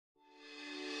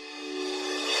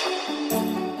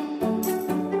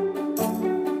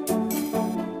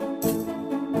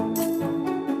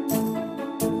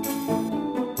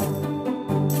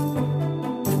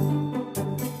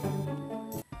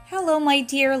Hello, my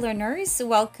dear learners.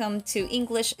 Welcome to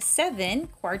English 7,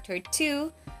 Quarter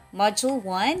 2, Module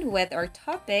 1 with our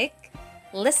topic,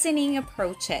 Listening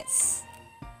Approaches.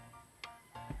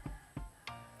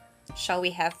 Shall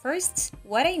we have first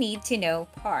what I need to know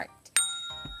part?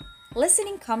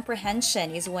 Listening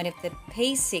comprehension is one of the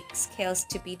basic skills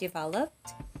to be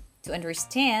developed to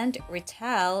understand,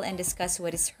 retell, and discuss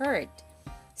what is heard.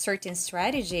 Certain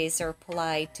strategies are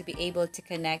applied to be able to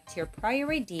connect your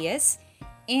prior ideas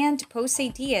and pose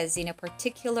ideas in a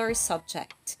particular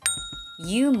subject.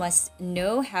 You must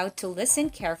know how to listen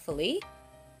carefully.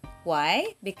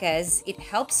 Why? Because it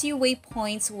helps you weigh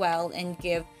points well and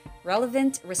give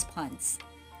relevant response.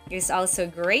 It is also a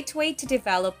great way to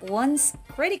develop one's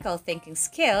critical thinking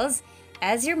skills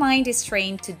as your mind is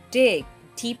trained to dig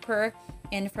deeper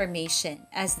information.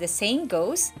 As the saying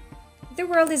goes, the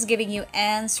world is giving you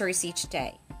answers each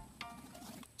day.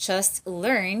 Just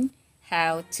learn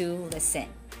how to listen.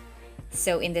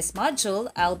 So in this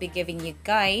module, I'll be giving you a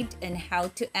guide on how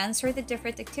to answer the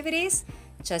different activities.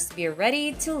 Just be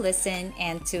ready to listen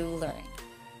and to learn.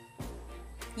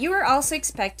 You are also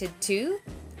expected to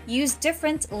use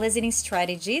different listening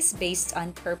strategies based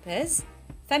on purpose,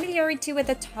 familiarity with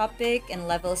the topic, and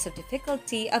levels of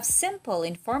difficulty of simple,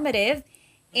 informative,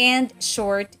 and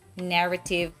short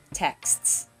narrative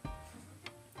texts.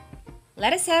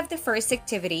 Let us have the first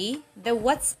activity, the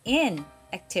What's In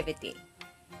activity.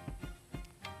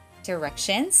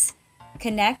 Directions: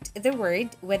 connect the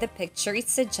word with the picture it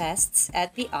suggests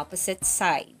at the opposite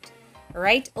side.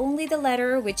 Write only the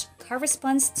letter which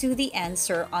corresponds to the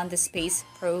answer on the space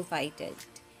provided.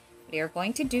 What you're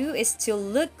going to do is to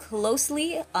look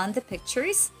closely on the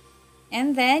pictures,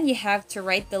 and then you have to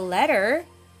write the letter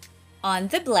on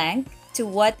the blank to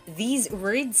what these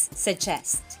words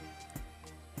suggest.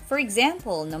 For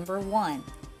example, number 1,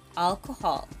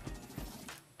 alcohol.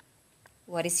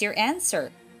 What is your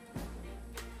answer?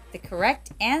 The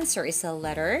correct answer is a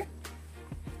letter.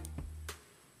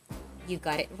 You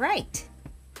got it right.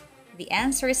 The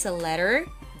answer is a letter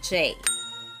J.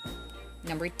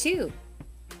 Number 2,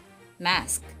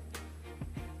 mask.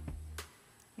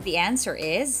 The answer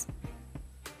is,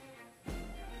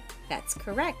 that's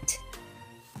correct.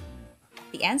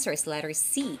 The answer is letter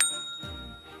C.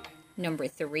 Number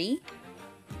 3,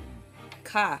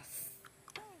 cough.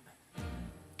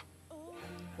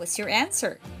 What's your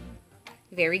answer?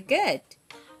 Very good.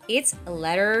 It's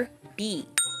letter B.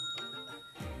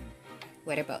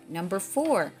 What about number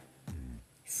 4?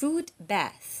 Food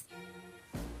bath.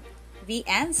 The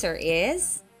answer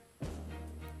is,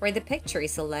 where the picture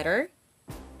is a letter,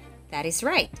 that is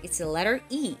right. It's a letter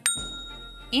E.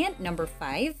 And number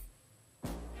 5,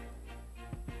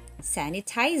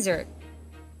 sanitizer.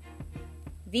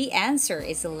 The answer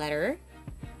is a letter,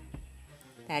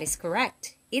 that is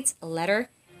correct. It's letter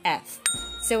F.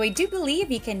 So I do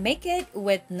believe you can make it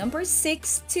with number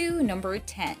 6 to number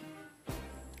 10.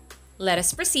 Let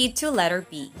us proceed to letter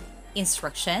B.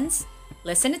 Instructions: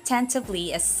 listen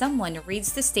attentively as someone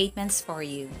reads the statements for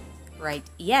you. Write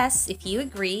yes if you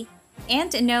agree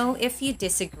and no if you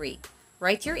disagree.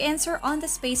 Write your answer on the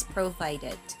space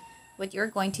provided. What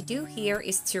you're going to do here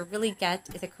is to really get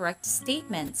the correct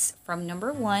statements from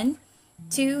number 1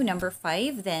 to number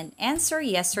 5, then answer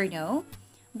yes or no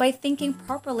by thinking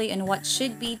properly on what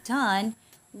should be done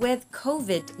with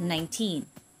COVID-19.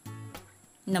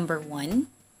 Number 1,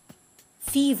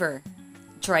 fever.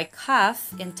 Dry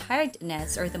cough and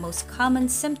tiredness are the most common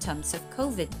symptoms of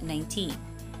COVID-19.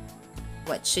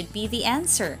 What should be the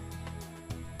answer?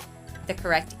 The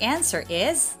correct answer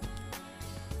is,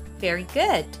 very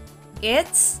good,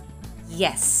 it's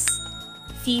yes.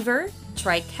 Fever,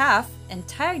 dry cough, and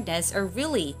tiredness are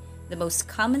really the most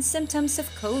common symptoms of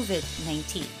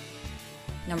COVID-19.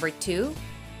 Number 2,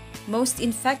 most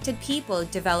infected people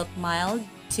develop mild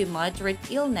to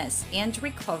moderate illness and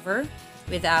recover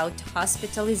without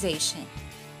hospitalization.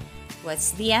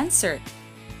 What's the answer?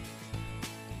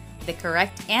 The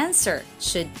correct answer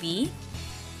should be,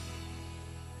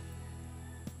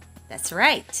 that's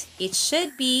right, it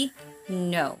should be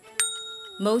no.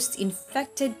 Most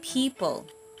infected people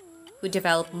who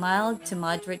develop mild to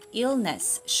moderate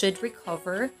illness should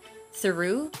recover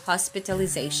through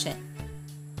hospitalization.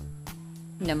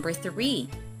 Number 3,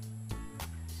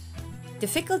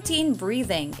 difficulty in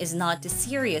breathing is not a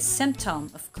serious symptom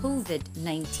of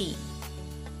COVID-19.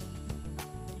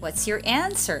 What's your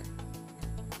answer?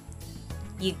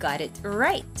 You got it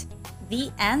right.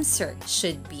 The answer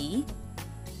should be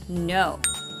no.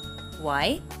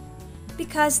 Why?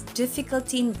 Because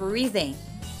difficulty in breathing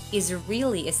is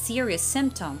really a serious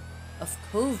symptom of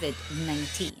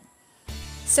COVID-19.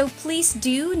 So please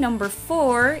do number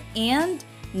 4 and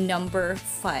number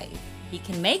 5. You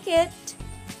can make it.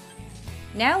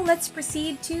 Now let's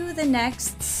proceed to the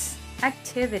next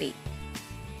activity.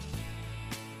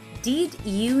 Did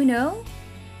you know?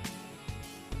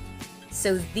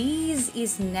 So this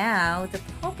is now the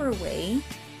proper way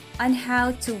on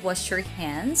how to wash your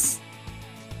hands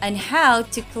and how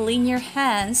to clean your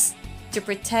hands to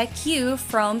protect you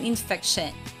from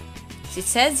infection. So it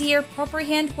says here, proper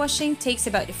hand washing takes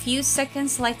about a few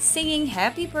seconds, like singing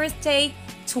happy birthday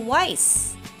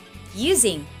twice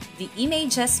using the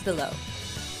images below.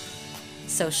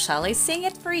 So shall I sing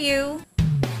it for you?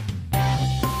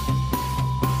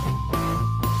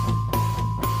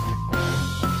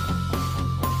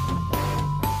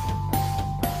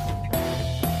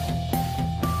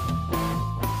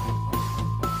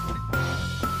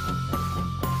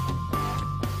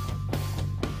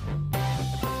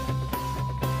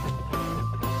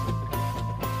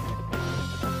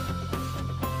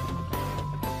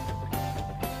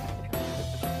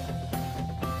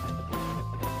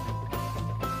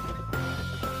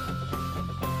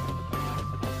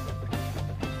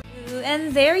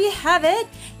 And there you have it.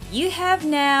 You have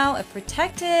now a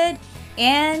protected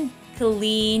and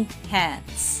clean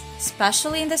hands.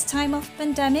 Especially in this time of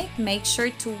pandemic, make sure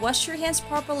to wash your hands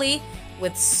properly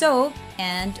with soap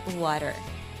and water.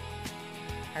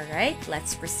 All right,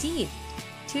 let's proceed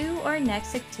to our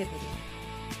next activity.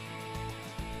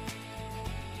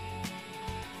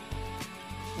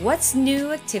 What's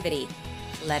new activity?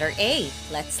 Letter A,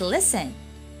 let's listen.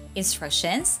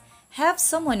 Instructions: have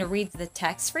someone read the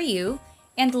text for you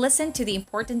and listen to the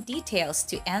important details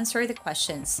to answer the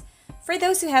questions. For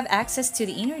those who have access to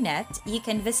the internet, you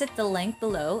can visit the link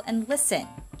below and listen.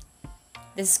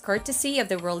 This is courtesy of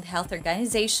the World Health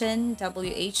Organization,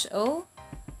 WHO,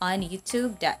 on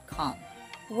youtube.com.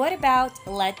 What about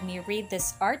let me read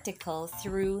this article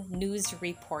through news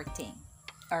reporting?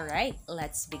 All right,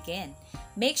 let's begin.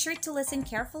 Make sure to listen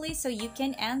carefully so you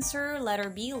can answer letter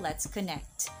B. Let's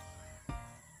connect.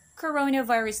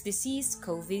 Coronavirus disease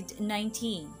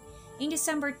COVID-19. In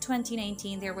December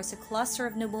 2019, there was a cluster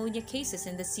of pneumonia cases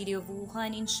in the city of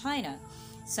Wuhan in China.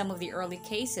 Some of the early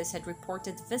cases had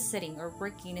reported visiting or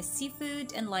working in a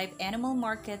seafood and live animal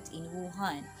market in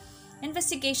Wuhan.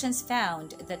 Investigations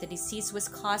found that the disease was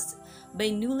caused by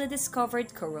newly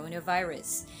discovered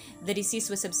coronavirus. The disease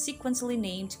was subsequently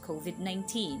named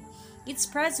COVID-19. It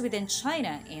spreads within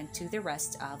China and to the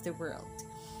rest of the world.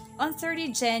 On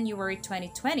 30 January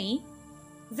 2020,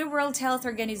 the World Health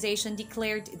Organization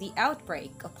declared the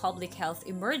outbreak a public health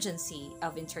emergency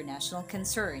of international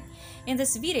concern. In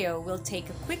this video, we'll take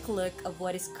a quick look at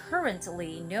what is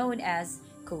currently known as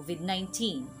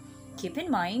COVID-19. Keep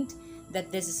in mind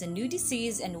that this is a new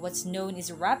disease and what's known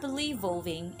is rapidly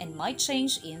evolving and might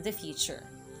change in the future.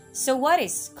 So what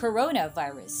is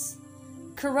coronavirus?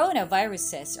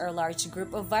 Coronaviruses are a large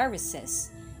group of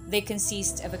viruses. They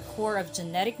consist of a core of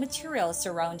genetic material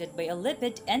surrounded by a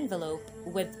lipid envelope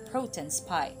with protein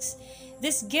spikes.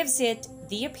 This gives it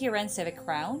the appearance of a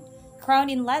crown. Crown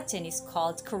in Latin is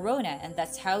called corona, and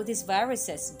that's how these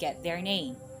viruses get their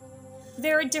name.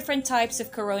 There are different types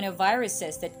of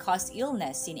coronaviruses that cause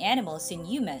illness in animals and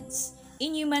humans.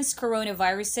 In humans,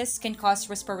 coronaviruses can cause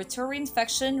respiratory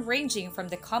infection ranging from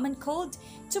the common cold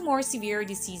to more severe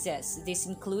diseases. These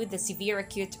include the severe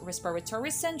acute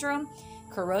respiratory syndrome,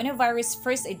 coronavirus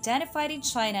first identified in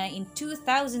China in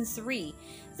 2003,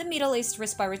 the Middle East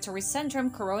respiratory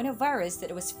syndrome coronavirus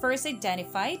that was first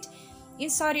identified in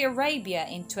Saudi Arabia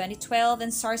in 2012,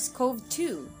 and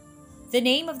SARS-CoV-2, the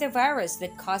name of the virus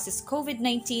that causes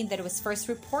COVID-19 that was first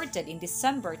reported in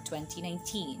December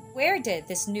 2019. Where did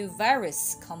this new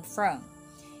virus come from?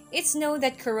 It's known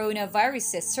that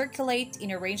coronaviruses circulate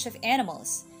in a range of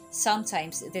animals.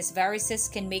 Sometimes these viruses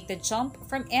can make the jump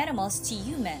from animals to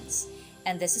humans,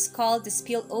 and this is called the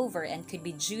spillover and could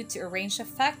be due to a range of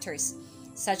factors,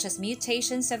 such as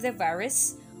mutations of the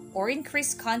virus or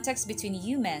increased contacts between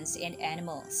humans and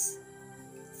animals.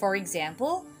 For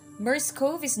example,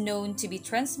 MERS-CoV is known to be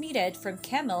transmitted from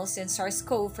camels and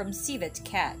SARS-CoV from civet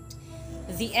cat.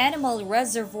 The animal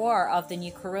reservoir of the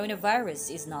new coronavirus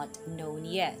is not known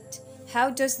yet. How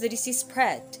does the disease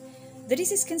spread? The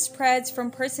disease can spread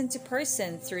from person to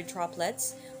person through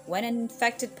droplets. When an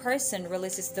infected person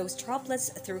releases those droplets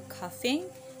through coughing,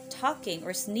 talking,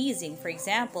 or sneezing, for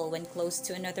example, when close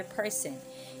to another person.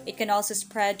 It can also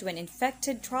spread when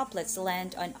infected droplets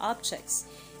land on objects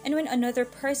and when another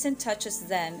person touches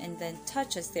them and then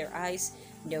touches their eyes,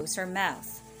 nose, or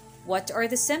mouth. What are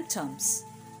the symptoms?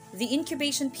 The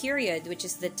incubation period, which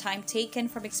is the time taken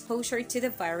from exposure to the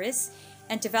virus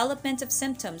and development of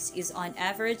symptoms, is on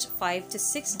average 5 to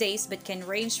 6 days but can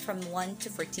range from 1 to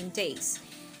 14 days.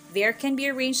 There can be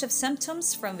a range of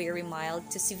symptoms from very mild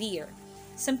to severe.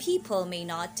 Some people may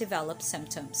not develop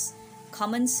symptoms.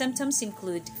 Common symptoms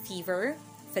include fever,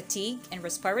 fatigue, and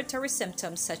respiratory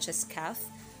symptoms such as cough,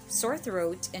 sore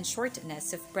throat, and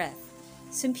shortness of breath.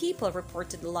 Some people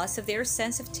reported loss of their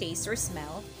sense of taste or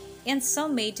smell, and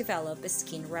some may develop a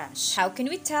skin rash. How can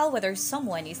we tell whether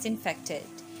someone is infected?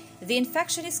 The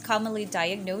infection is commonly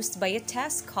diagnosed by a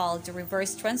test called the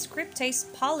reverse transcriptase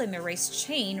polymerase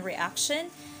chain reaction,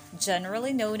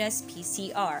 generally known as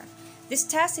PCR. This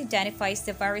test identifies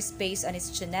the virus based on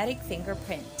its genetic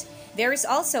fingerprint. There is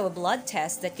also a blood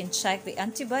test that can check the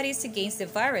antibodies against the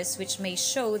virus, which may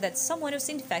show that someone was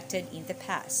infected in the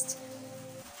past.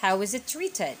 How is it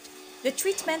treated? The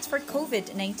treatment for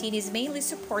COVID-19 is mainly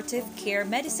supportive care.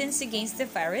 Medicines against the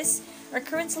virus are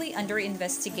currently under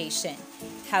investigation.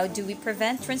 How do we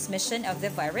prevent transmission of the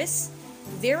virus?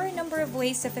 There are a number of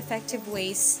effective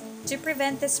ways to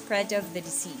prevent the spread of the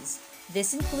disease.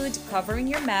 This includes covering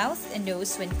your mouth and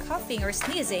nose when coughing or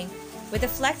sneezing with a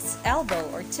flexed elbow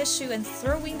or tissue and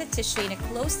throwing the tissue in a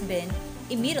closed bin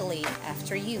immediately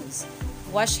after use.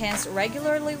 Wash hands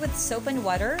regularly with soap and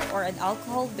water or an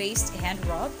alcohol-based hand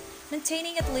rub,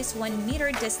 maintaining at least 1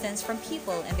 meter distance from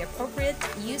people, and the appropriate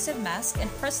use of masks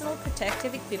and personal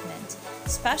protective equipment,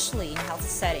 especially in health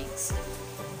settings.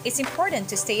 It's important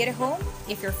to stay at home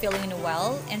if you're feeling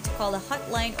unwell and to call a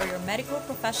hotline or your medical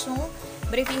professional.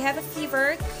 But if you have a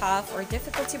fever, cough, or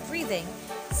difficulty breathing,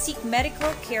 seek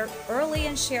medical care early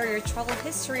and share your travel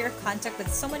history or contact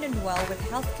with someone unwell with a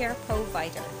healthcare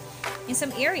provider. In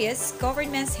some areas,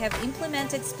 governments have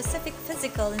implemented specific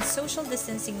physical and social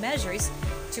distancing measures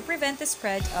to prevent the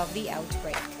spread of the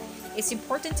outbreak. It's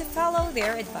important to follow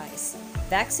their advice.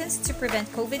 Vaccines to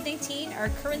prevent COVID-19 are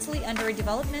currently under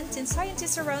development, and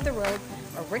scientists around the world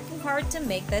are working hard to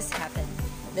make this happen.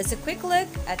 That's a quick look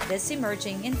at this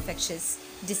emerging infectious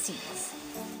disease.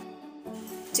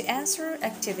 To answer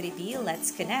Activity B,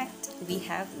 let's connect. We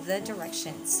have the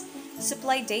directions.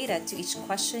 Supply data to each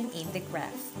question in the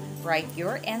graph. Write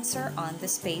your answer on the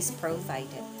space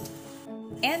provided.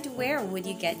 And where would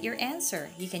you get your answer?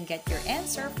 You can get your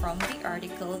answer from the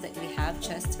article that we have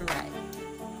just read.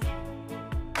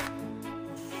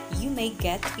 You may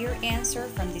get your answer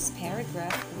from this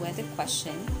paragraph with the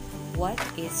question, what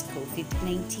is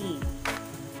COVID-19?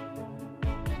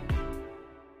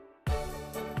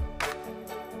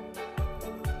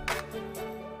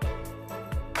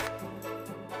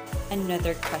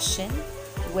 Another question,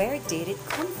 where did it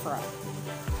come from?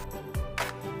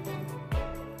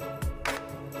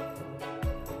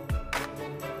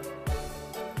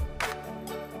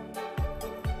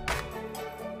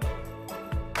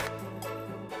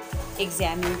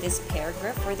 Examine this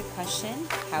paragraph for the question,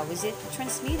 how is it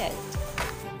transmitted?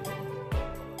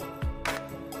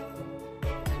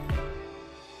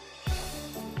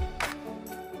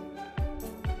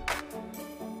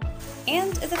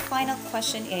 And the final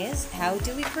question is, how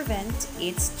do we prevent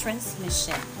its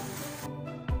transmission?